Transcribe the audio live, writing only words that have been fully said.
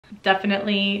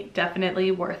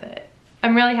definitely worth it.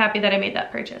 I'm really happy that I made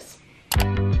that purchase.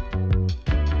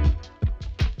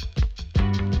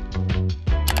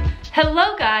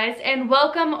 Hello guys, and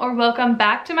welcome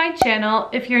back to my channel.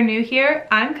 If you're new here,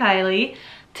 I'm Kylie.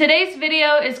 Today's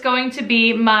video is going to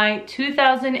be my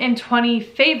 2020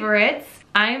 favorites.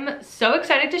 I'm so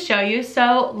excited to show you,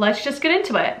 so let's just get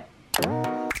into it.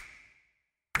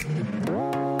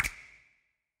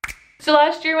 So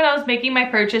last year when I was making my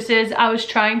purchases, I was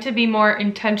trying to be more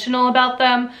intentional about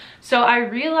them. So I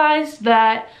realized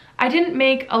that I didn't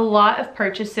make a lot of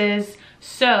purchases,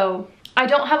 so I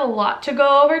don't have a lot to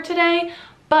go over today,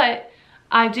 but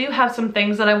I do have some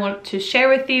things that I want to share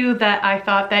with you that I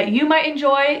thought that you might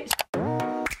enjoy.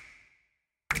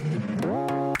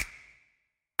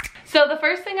 So the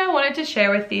first thing I wanted to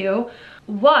share with you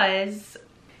was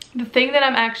the thing that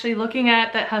I'm actually looking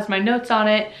at that has my notes on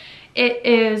it. It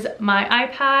is my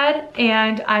iPad,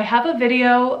 and I have a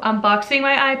video unboxing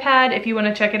my iPad. If you want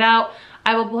to check it out,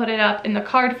 I will put it up in the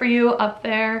card for you up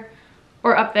there,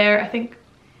 or up there, I think.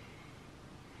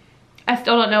 I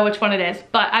still don't know which one it is,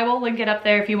 but I will link it up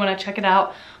there if you want to check it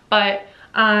out. But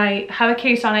I have a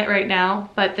case on it right now,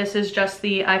 but this is just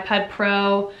the iPad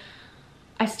Pro.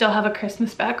 I still have a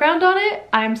Christmas background on it.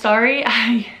 I'm sorry,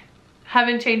 I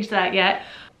haven't changed that yet.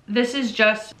 This is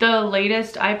just the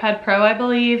latest iPad Pro, I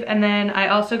believe. And then I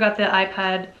also got the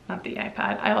iPad, not the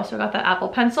iPad, I also got the Apple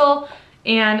Pencil.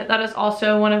 And that is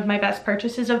also one of my best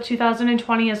purchases of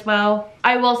 2020 as well.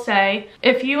 I will say,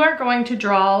 if you are going to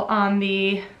draw on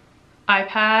the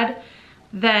iPad,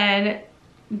 then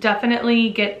definitely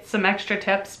get some extra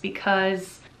tips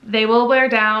because they will wear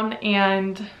down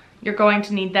and you're going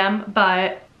to need them,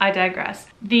 but I digress.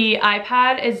 The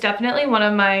iPad is definitely one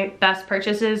of my best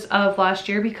purchases of last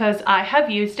year because I have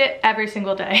used it every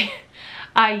single day.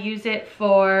 I use it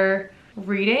for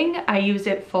reading, I use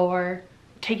it for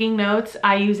taking notes,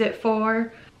 I use it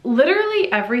for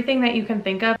literally everything that you can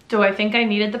think of. Do I think I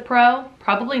needed the Pro?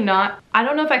 Probably not. I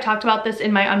don't know if I talked about this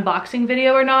in my unboxing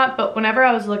video or not, but whenever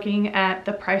I was looking at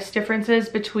the price differences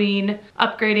between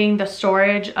upgrading the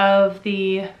storage of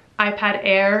the iPad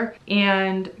Air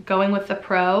and going with the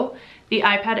Pro, the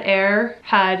iPad Air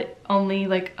had only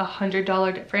like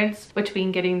 $100 difference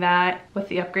between getting that with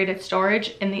the upgraded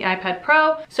storage and the iPad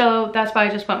Pro. So that's why I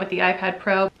just went with the iPad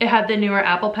Pro. It had the newer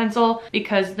Apple Pencil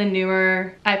because the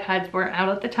newer iPads weren't out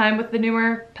at the time with the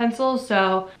newer pencils.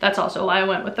 So that's also why I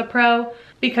went with the Pro,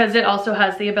 because it also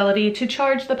has the ability to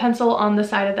charge the pencil on the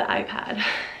side of the iPad.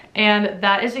 And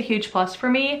that is a huge plus for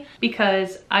me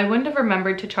because I wouldn't have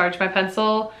remembered to charge my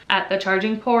pencil at the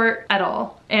charging port at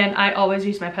all. And I always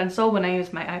use my pencil when I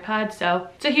use my iPad, so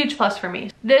it's a huge plus for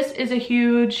me. This is a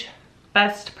huge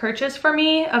best purchase for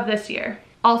me of this year.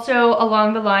 Also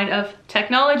along the line of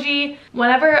technology,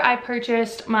 whenever I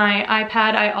purchased my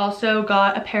iPad, I also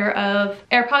got a pair of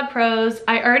AirPod Pros.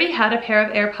 I already had a pair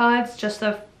of AirPods, just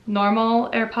the normal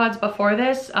AirPods before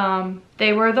this.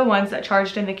 They were the ones that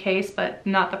charged in the case, but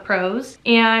not the Pros.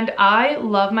 And I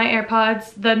love my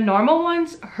AirPods. The normal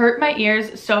ones hurt my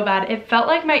ears so bad. It felt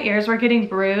like my ears were getting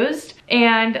bruised,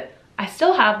 and I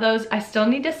still have those. I still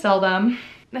need to sell them.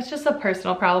 That's just a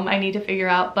personal problem I need to figure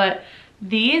out, but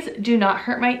these do not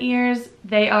hurt my ears.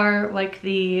 They are like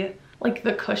the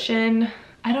cushion.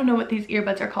 I don't know what these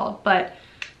earbuds are called, but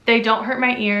they don't hurt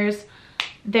my ears.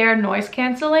 They're noise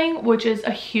canceling, which is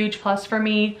a huge plus for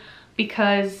me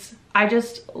because I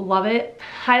just love it.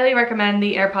 Highly recommend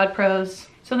the AirPod Pros.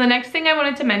 So the next thing I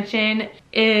wanted to mention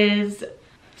is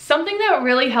something that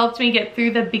really helped me get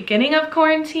through the beginning of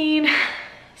quarantine.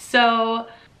 So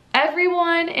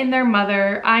everyone and their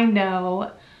mother I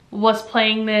know was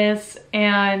playing this,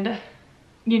 and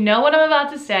you know what I'm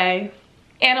about to say,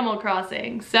 Animal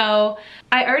Crossing. So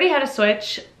I already had a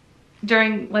Switch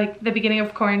during like the beginning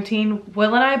of quarantine.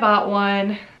 Will and I bought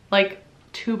one like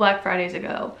 2 Black Fridays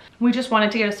ago. We just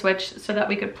wanted to get a Switch so that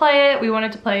we could play it. We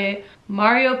wanted to play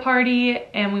Mario Party,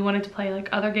 and we wanted to play like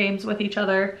other games with each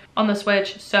other on the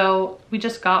Switch. So we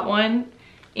just got one,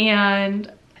 and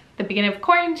at the beginning of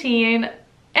quarantine,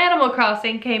 Animal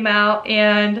Crossing came out,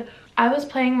 and I was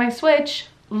playing my Switch.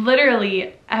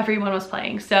 Literally everyone was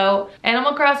playing. So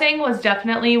Animal Crossing was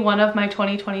definitely one of my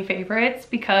 2020 favorites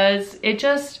because it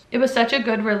was such a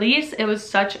good release. It was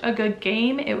such a good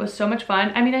game. It was so much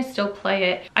fun. I mean, I still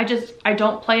play it. I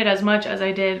don't play it as much as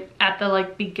I did at the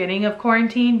like beginning of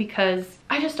quarantine because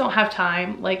I just don't have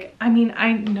time. Like, I mean,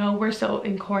 I know we're still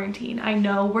in quarantine. I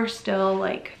know we're still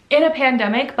like in a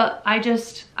pandemic, but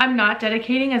I'm not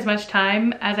dedicating as much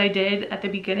time as I did at the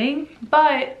beginning,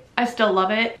 but I still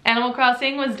love it. Animal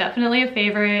Crossing was definitely a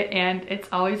favorite, and it's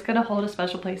always gonna hold a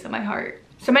special place in my heart.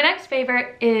 So my next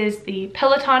favorite is the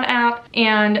Peloton app,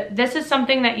 and this is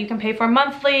something that you can pay for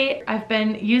monthly. I've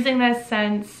been using this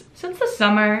since the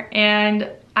summer, and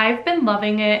I've been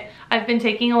loving it. I've been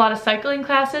taking a lot of cycling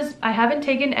classes. I haven't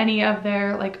taken any of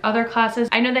their like other classes.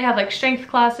 I know they have like strength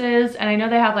classes, and I know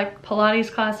they have like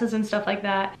Pilates classes and stuff like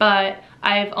that, but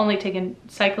I've only taken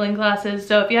cycling classes.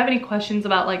 So if you have any questions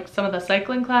about like some of the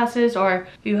cycling classes, or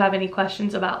if you have any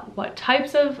questions about what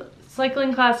types of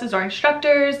cycling classes or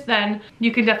instructors, then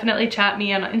you can definitely chat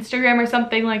me on Instagram or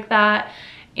something like that,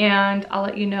 and I'll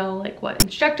let you know like what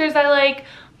instructors I like.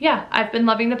 Yeah, I've been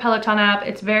loving the Peloton app.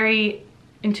 It's very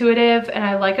intuitive and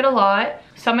I like it a lot.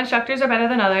 Some instructors are better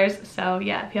than others, so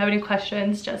yeah, if you have any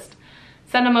questions, just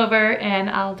send them over and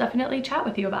I'll definitely chat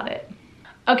with you about it.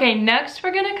 Okay, next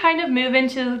we're gonna kind of move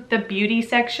into the beauty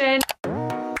section.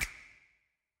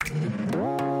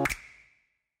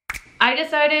 I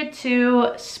decided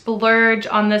to splurge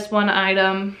on this one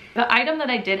item. The item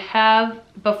that I did have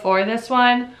before this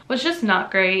one was just not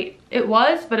great. It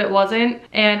was, but it wasn't,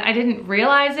 and I didn't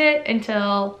realize it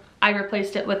until I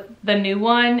replaced it with the new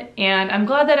one, and I'm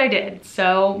glad that I did.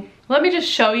 So let me just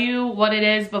show you what it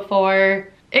is before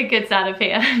it gets out of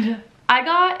hand. I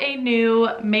got a new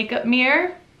makeup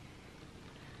mirror.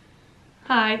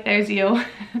 Hi, there's you.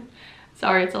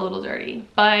 Sorry, it's a little dirty,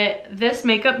 but this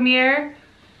makeup mirror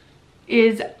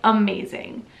is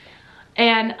amazing.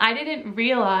 And I didn't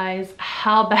realize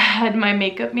how bad my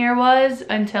makeup mirror was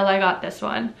until I got this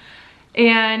one.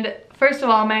 And first of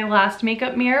all, my last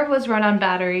makeup mirror was run on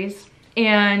batteries,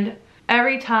 and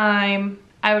every time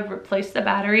I would replace the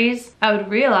batteries, I would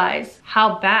realize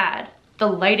how bad the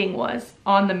lighting was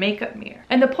on the makeup mirror.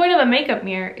 And the point of a makeup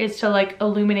mirror is to like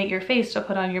illuminate your face to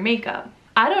put on your makeup.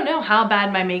 I don't know how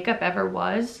bad my makeup ever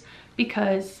was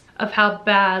because of how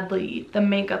badly the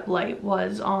makeup light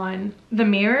was on the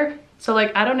mirror. So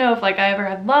like, I don't know if like I ever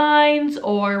had lines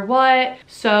or what.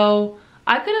 So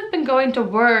I could have been going to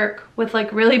work with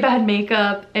like really bad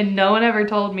makeup and no one ever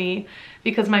told me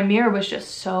because my mirror was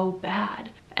just so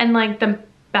bad. And like the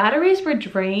batteries were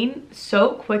drained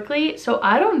so quickly. So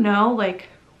I don't know like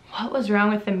what was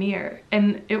wrong with the mirror.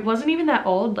 And it wasn't even that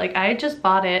old. Like I had just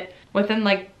bought it within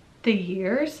like the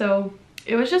year. So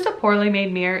it was just a poorly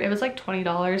made mirror. It was like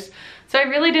 $20. So I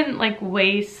really didn't like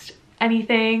waste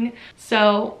anything.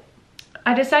 So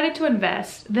I decided to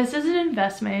invest. This is an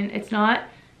investment. It's not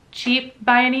cheap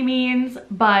by any means,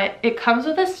 but it comes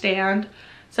with a stand.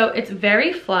 So it's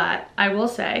very flat, I will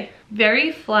say.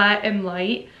 Very flat and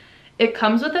light. It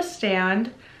comes with a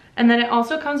stand, and then it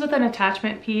also comes with an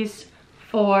attachment piece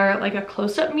for like a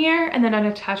close-up mirror, and then an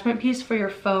attachment piece for your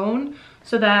phone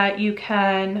so that you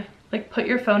can like put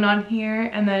your phone on here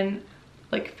and then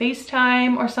like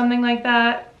FaceTime or something like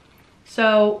that.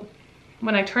 So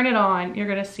when I turn it on, you're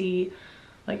gonna see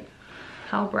like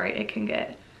how bright it can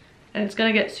get. And it's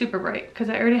gonna get super bright because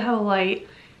I already have a light,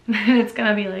 and then it's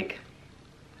gonna be like,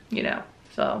 you know,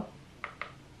 so.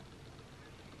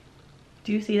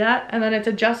 Do you see that? And then it's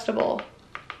adjustable.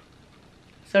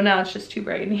 So now it's just too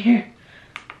bright in here.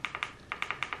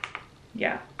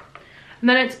 Yeah. And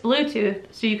then it's Bluetooth,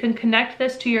 so you can connect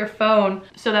this to your phone.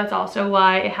 So that's also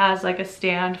why it has like a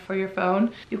stand for your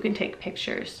phone. You can take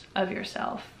pictures of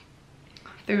yourself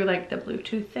through like the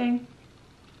Bluetooth thing.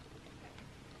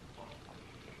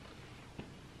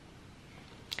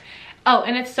 Oh,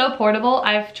 and it's so portable.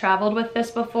 I've traveled with this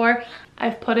before.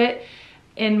 I've put it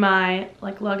in my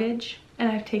like luggage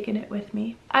and I've taken it with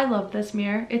me. I love this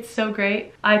mirror. It's so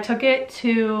great. I took it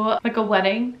to like a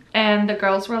wedding and the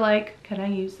girls were like, can I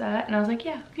use that? And I was like,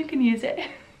 yeah, you can use it.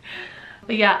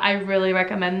 But yeah, I really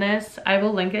recommend this. I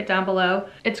will link it down below.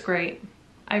 It's great.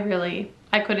 I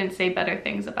couldn't say better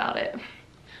things about it.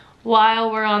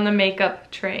 While we're on the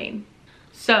makeup train.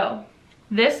 So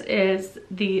this is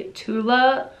the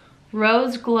Tula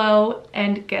Rose Glow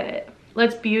and Get It.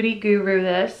 Let's beauty guru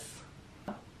this.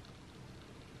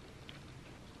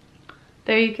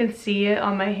 There you can see it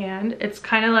on my hand. It's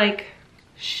kind of like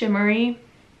shimmery.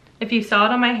 If you saw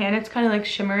it on my hand, it's kind of like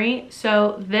shimmery.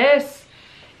 So this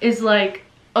is like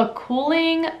a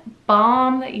cooling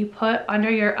balm that you put under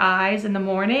your eyes in the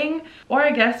morning. Or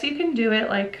I guess you can do it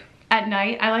like at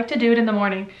night. I like to do it in the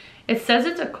morning. It says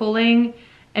it's a cooling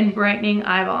and brightening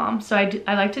eye balm. So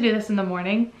I like to do this in the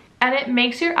morning. And it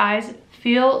makes your eyes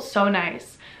feel so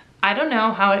nice. I don't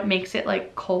know how it makes it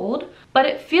like cold, but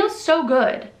it feels so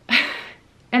good.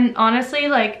 And honestly,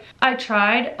 like I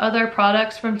tried other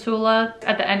products from Tula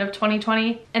at the end of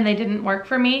 2020 and they didn't work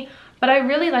for me, but I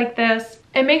really like this.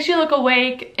 It makes you look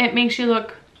awake. It makes you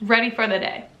look ready for the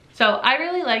day. So I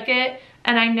really like it.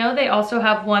 And I know they also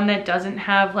have one that doesn't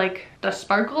have like the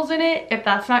sparkles in it, if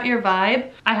that's not your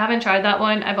vibe. I haven't tried that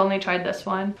one, I've only tried this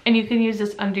one. And you can use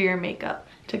this under your makeup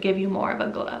to give you more of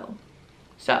a glow.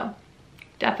 So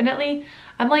definitely,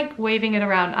 I'm like waving it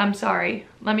around, I'm sorry.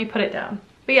 Let me put it down.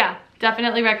 But yeah,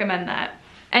 definitely recommend that.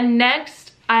 And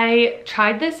next, I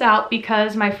tried this out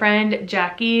because my friend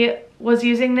Jackie was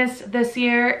using this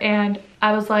year, and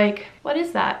I was like, what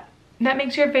is that? That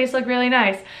makes your face look really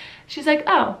nice. She's like,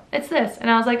 oh, it's this. And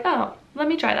I was like, oh, let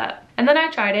me try that. And then I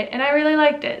tried it and I really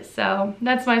liked it. So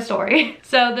that's my story.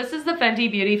 So this is the Fenty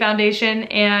Beauty Foundation,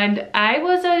 and I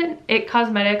was an IT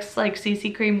Cosmetics like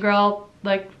CC cream girl,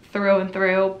 like through and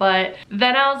through, but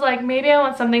then I was like, maybe I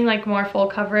want something like more full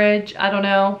coverage, I don't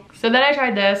know. So then I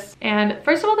tried this, and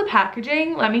first of all, the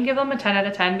packaging, let me give them a 10 out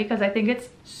of 10 because I think it's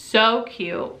so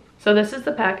cute. So this is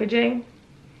the packaging,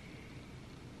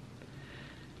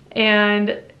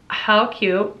 and how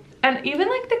cute. And even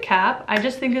like the cap, I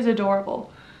just think is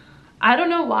adorable. I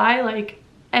don't know why, like,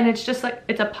 and it's just like,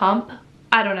 it's a pump.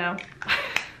 I don't know.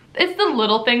 It's the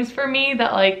little things for me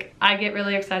that like I get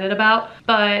really excited about.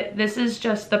 But this is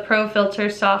just the Pro Filter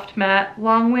Soft Matte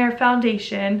Longwear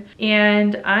Foundation,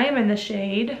 and I am in the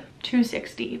shade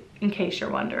 260, in case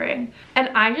you're wondering. And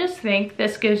I just think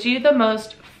this gives you the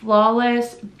most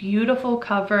flawless, beautiful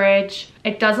coverage.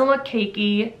 It doesn't look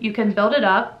cakey. You can build it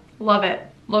up. Love it.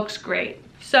 Looks great.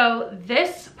 So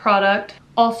this product,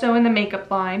 also in the makeup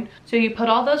line. So you put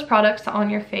all those products on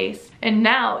your face, and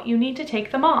now you need to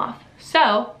take them off.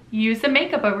 So use the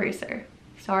makeup eraser.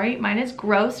 Sorry, mine is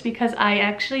gross because I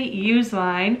actually use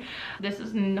mine. This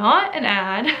is not an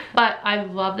ad, but I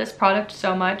love this product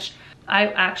so much. I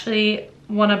actually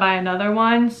want to buy another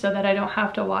one so that I don't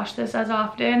have to wash this as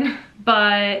often.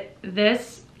 But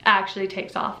this actually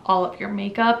takes off all of your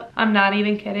makeup. I'm not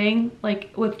even kidding,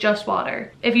 like with just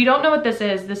water. If you don't know what this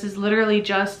is literally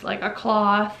just like a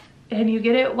cloth, and you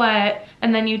get it wet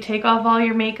and then you take off all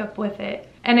your makeup with it,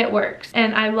 and it works.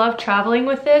 And I love traveling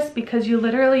with this because you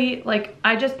literally, like,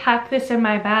 I just pack this in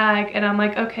my bag and I'm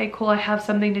like, okay, cool, I have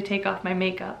something to take off my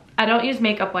makeup. I don't use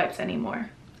makeup wipes anymore.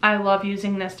 I love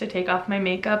using this to take off my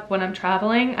makeup when I'm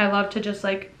traveling. I love to just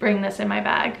like bring this in my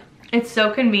bag. It's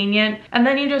so convenient. And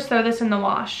then you just throw this in the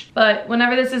wash. But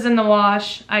whenever this is in the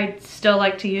wash, I still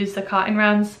like to use the cotton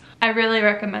rounds. I really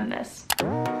recommend this.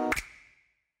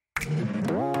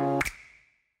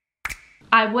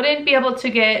 I wouldn't be able to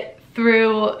get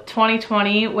through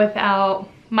 2020 without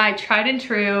my tried and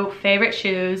true favorite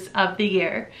shoes of the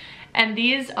year. And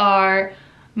these are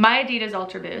my Adidas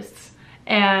Ultra Boosts.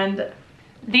 And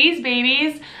these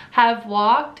babies have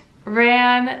walked,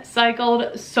 ran,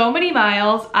 cycled so many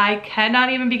miles, I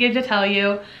cannot even begin to tell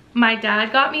you. My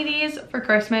dad got me these for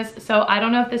Christmas, so I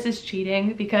don't know if this is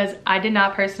cheating because I did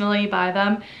not personally buy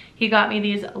them. He got me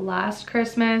these last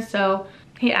Christmas, so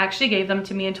he actually gave them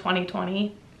to me in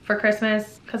 2020 for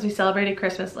Christmas because we celebrated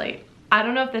Christmas late. I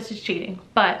don't know if this is cheating,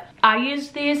 but I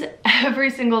used these every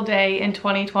single day in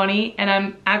 2020, and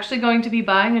I'm actually going to be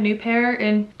buying a new pair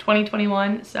in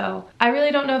 2021. So I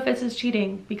really don't know if this is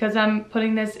cheating because I'm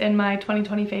putting this in my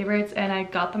 2020 favorites and I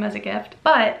got them as a gift.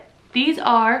 But these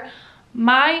are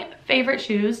my favorite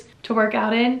shoes to work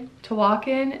out in, to walk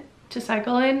in, to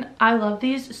cycle in. I love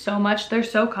these so much. They're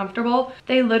so comfortable.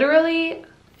 They literally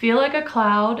feel like a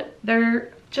cloud.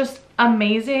 They're just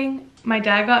amazing. My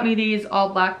dad got me these all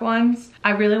black ones.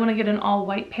 I really want to get an all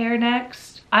white pair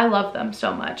next. I love them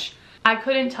so much. I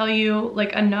couldn't tell you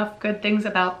like enough good things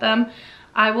about them.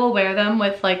 I will wear them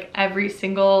with like every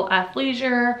single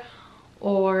athleisure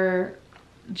or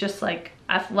just like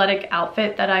athletic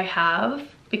outfit that I have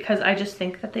because I just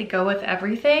think that they go with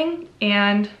everything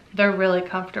and they're really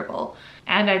comfortable.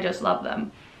 And I just love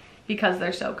them because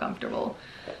they're so comfortable.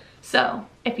 So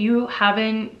if you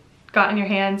haven't gotten your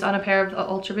hands on a pair of the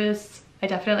Ultra Boosts, I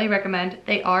definitely recommend.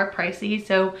 They are pricey,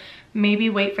 so maybe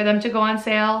wait for them to go on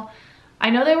sale. I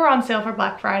know they were on sale for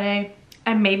Black Friday.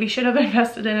 I maybe should have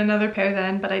invested in another pair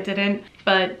then, but I didn't.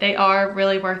 But they are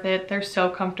really worth it. They're so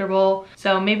comfortable.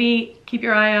 So maybe keep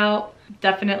your eye out.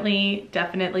 Definitely,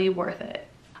 definitely worth it.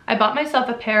 I bought myself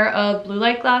a pair of blue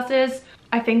light glasses.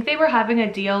 I think they were having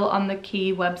a deal on the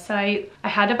Key website. I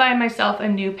had to buy myself a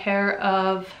new pair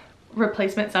of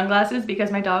replacement sunglasses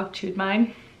because my dog chewed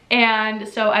mine, and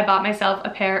so I bought myself a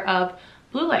pair of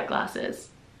blue light glasses,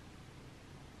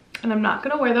 and I'm not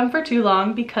gonna wear them for too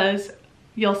long because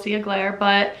you'll see a glare,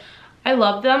 but I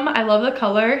love them. I love the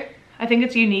color. I think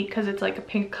it's unique because it's like a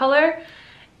pink color,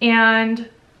 and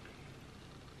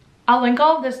I'll link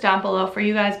all of this down below for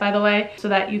you guys, by the way, so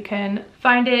that you can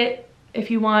find it if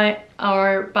you want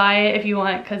or buy it if you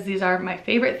want, because these are my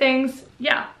favorite things.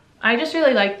 Yeah, I just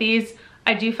really like these.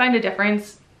 I do find a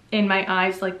difference in my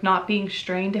eyes like not being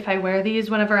strained if I wear these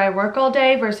whenever I work all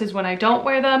day versus when I don't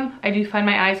wear them. I do find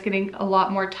my eyes getting a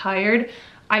lot more tired.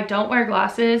 I don't wear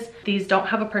glasses. These don't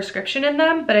have a prescription in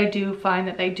them, but I do find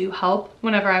that they do help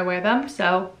whenever I wear them.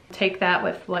 So take that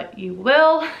with what you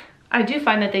will. I do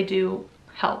find that they do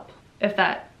help, if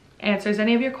that answers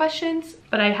any of your questions.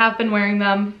 But I have been wearing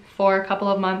them for a couple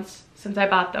of months since I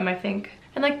bought them, I think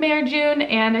in like May or June,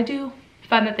 and I do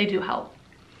find that they do help.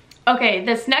 Okay,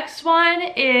 this next one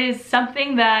is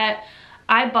something that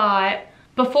I bought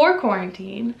before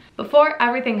quarantine, before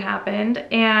everything happened,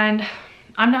 and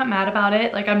I'm not mad about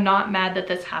it. Like, I'm not mad that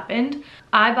this happened.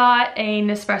 I bought a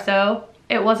Nespresso.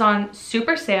 It was on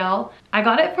super sale. I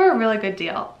got it for a really good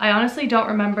deal. I honestly don't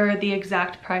remember the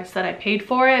exact price that I paid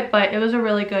for it, but it was a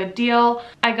really good deal.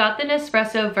 I got the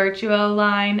Nespresso Virtuo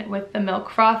line with the milk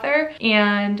frother,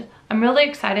 and I'm really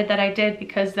excited that I did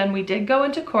because then we did go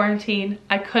into quarantine.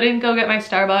 I couldn't go get my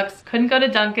Starbucks, couldn't go to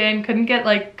Dunkin', couldn't get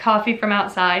like coffee from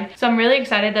outside. So I'm really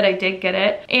excited that I did get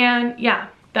it. And yeah,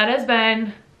 that has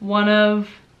been one of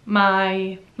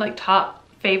my like top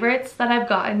favorites that I've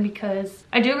gotten because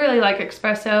I do really like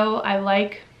espresso. I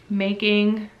like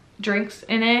making drinks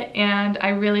in it, and I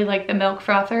really like the milk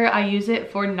frother. I use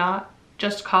it for not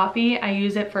just coffee. I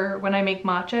use it for when I make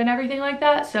matcha and everything like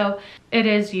that. So it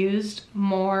is used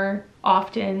more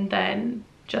often than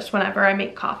just whenever I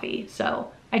make coffee.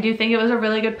 So I do think it was a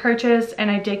really good purchase, and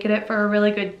I did get it for a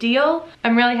really good deal.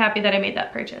 I'm really happy that I made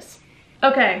that purchase.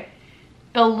 Okay,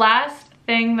 the last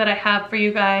thing that I have for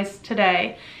you guys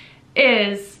today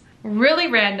is really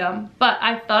random, but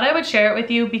I thought I would share it with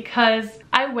you because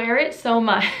I wear it so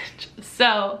much.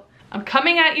 So I'm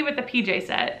coming at you with the PJ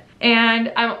set,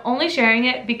 and I'm only sharing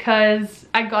it because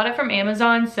I got it from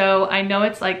Amazon, so I know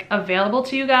it's like available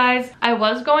to you guys. I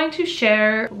was going to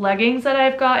share leggings that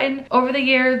I've gotten over the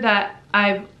year that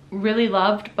I've really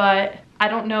loved, but I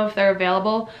don't know if they're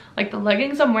available. Like the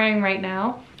leggings I'm wearing right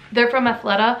now, they're from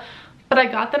Athleta, but I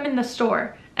got them in the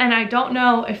store and I don't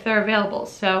know if they're available.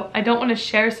 So I don't want to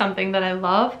share something that I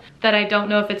love that I don't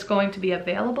know if it's going to be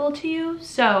available to you.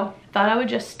 So I thought I would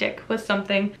just stick with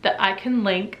something that I can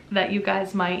link that you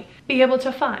guys might be able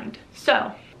to find.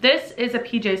 So this is a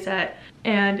PJ set,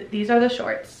 and these are the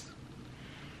shorts.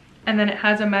 And then it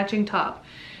has a matching top.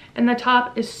 And the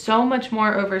top is so much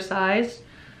more oversized.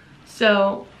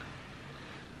 So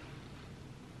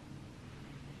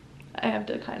I have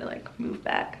to kind of like move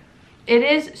back. It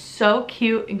is so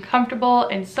cute and comfortable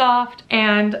and soft,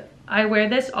 and I wear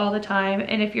this all the time.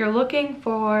 And if you're looking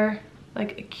for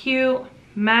like a cute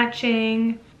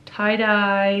matching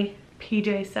tie-dye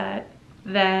PJ set,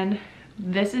 then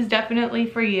this is definitely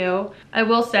for you. I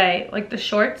will say, like, the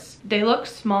shorts, they look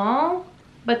small,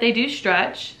 but they do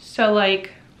stretch. So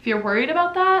like if you're worried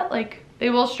about that, like,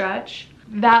 they will stretch.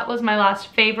 That was my last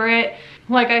favorite.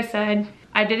 Like I said,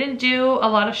 I didn't do a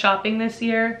lot of shopping this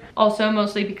year, also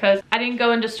mostly because I didn't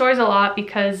go into stores a lot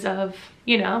because of,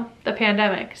 you know, the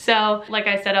pandemic. So like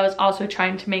I said, I was also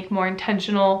trying to make more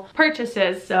intentional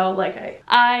purchases. So like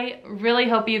I really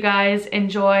hope you guys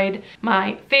enjoyed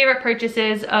my favorite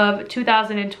purchases of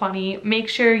 2020. Make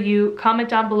sure you comment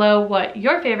down below what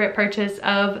your favorite purchase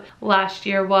of last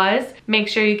year was. Make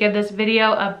sure you give this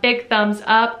video a big thumbs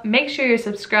up. Make sure you're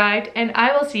subscribed, and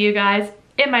I will see you guys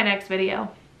in my next video.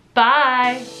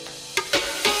 Bye!